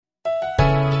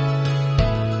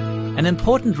An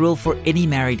important rule for any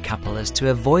married couple is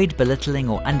to avoid belittling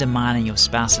or undermining your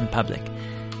spouse in public.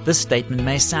 This statement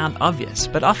may sound obvious,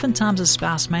 but oftentimes a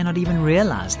spouse may not even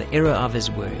realize the error of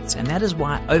his words, and that is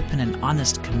why open and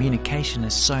honest communication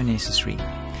is so necessary.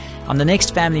 On the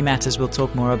next Family Matters, we'll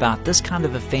talk more about this kind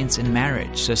of offense in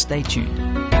marriage, so stay tuned.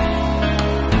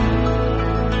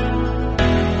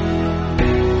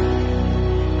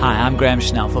 Hi, I'm Graham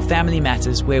Schnell for Family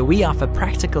Matters, where we offer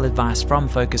practical advice from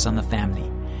Focus on the Family.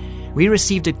 We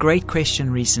received a great question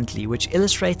recently which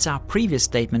illustrates our previous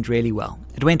statement really well.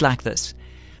 It went like this: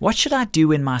 what should I do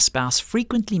when my spouse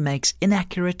frequently makes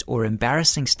inaccurate or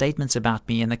embarrassing statements about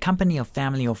me in the company of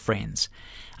family or friends?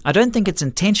 I don't think it's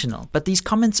intentional, but these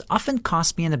comments often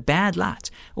cast me in a bad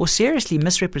light or seriously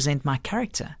misrepresent my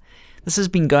character. This has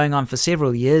been going on for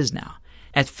several years now.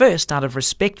 At first, out of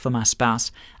respect for my spouse,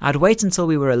 I'd wait until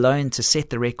we were alone to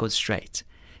set the record straight.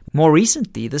 More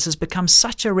recently, this has become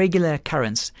such a regular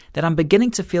occurrence that I'm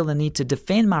beginning to feel the need to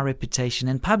defend my reputation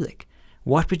in public.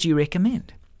 What would you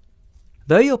recommend?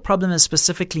 Though your problem is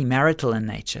specifically marital in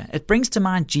nature, it brings to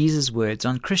mind Jesus' words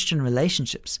on Christian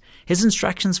relationships, his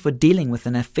instructions for dealing with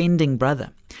an offending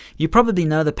brother. You probably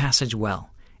know the passage well.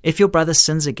 If your brother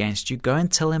sins against you, go and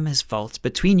tell him his faults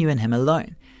between you and him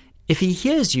alone. If he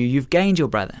hears you, you've gained your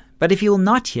brother. But if he will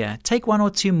not hear, take one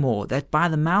or two more, that by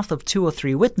the mouth of 2 or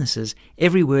 3 witnesses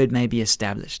every word may be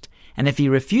established. And if he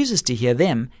refuses to hear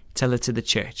them, tell it to the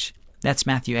church. That's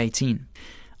Matthew 18.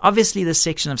 Obviously, this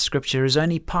section of Scripture is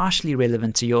only partially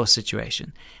relevant to your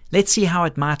situation. Let's see how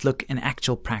it might look in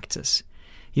actual practice.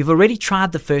 You've already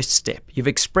tried the first step. You've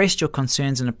expressed your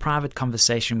concerns in a private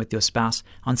conversation with your spouse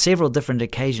on several different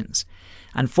occasions.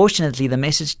 Unfortunately, the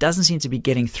message doesn't seem to be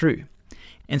getting through.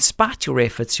 In spite of your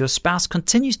efforts, your spouse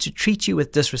continues to treat you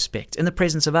with disrespect in the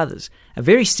presence of others, a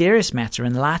very serious matter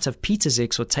in light of Peter's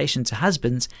exhortation to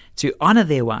husbands to honor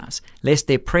their wives, lest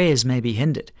their prayers may be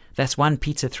hindered. That's 1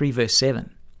 Peter 3 verse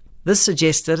 7. This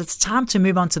suggests that it's time to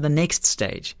move on to the next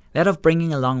stage, that of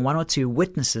bringing along 1 or 2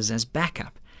 witnesses as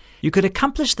backup. You could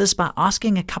accomplish this by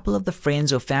asking a couple of the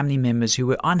friends or family members who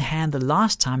were on hand the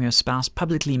last time your spouse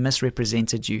publicly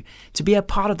misrepresented you to be a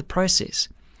part of the process.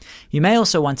 You may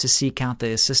also want to seek out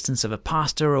the assistance of a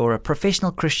pastor or a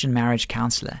professional Christian marriage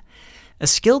counselor. A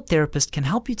skilled therapist can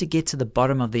help you to get to the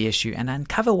bottom of the issue and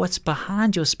uncover what's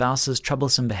behind your spouse's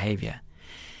troublesome behavior.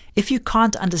 If you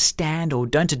can't understand or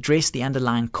don't address the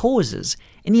underlying causes,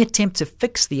 any attempt to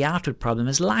fix the outward problem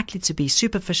is likely to be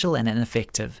superficial and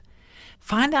ineffective.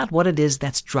 Find out what it is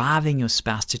that's driving your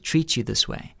spouse to treat you this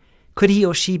way. Could he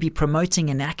or she be promoting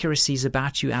inaccuracies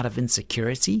about you out of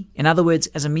insecurity? In other words,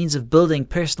 as a means of building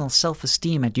personal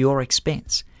self-esteem at your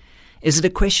expense? Is it a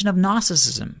question of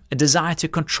narcissism, a desire to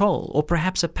control, or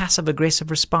perhaps a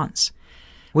passive-aggressive response?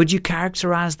 Would you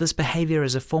characterize this behavior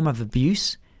as a form of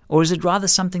abuse? Or is it rather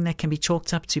something that can be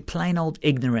chalked up to plain old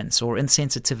ignorance or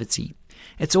insensitivity?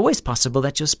 It's always possible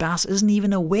that your spouse isn't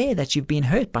even aware that you've been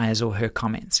hurt by his or her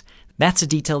comments. That's a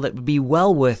detail that would be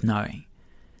well worth knowing.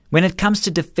 When it comes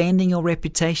to defending your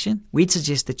reputation, we'd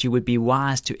suggest that you would be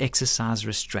wise to exercise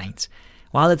restraint.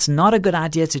 While it's not a good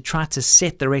idea to try to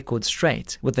set the record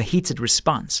straight with a heated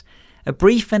response, a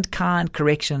brief and kind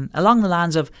correction along the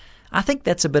lines of, "I think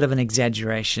that's a bit of an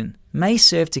exaggeration," may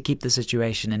serve to keep the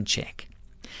situation in check.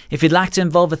 If you'd like to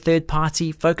involve a third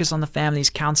party, Focus on the Family's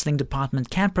counseling department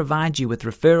can provide you with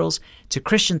referrals to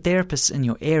Christian therapists in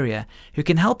your area who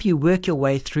can help you work your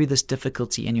way through this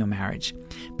difficulty in your marriage.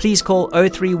 Please call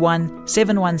 031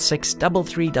 716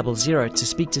 3300 to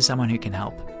speak to someone who can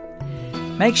help.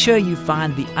 Make sure you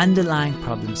find the underlying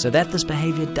problem so that this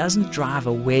behavior doesn't drive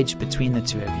a wedge between the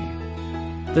two of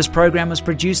you. This program was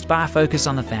produced by Focus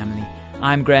on the Family.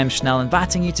 I'm Graham Schnell,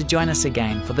 inviting you to join us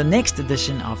again for the next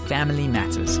edition of Family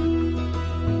Matters.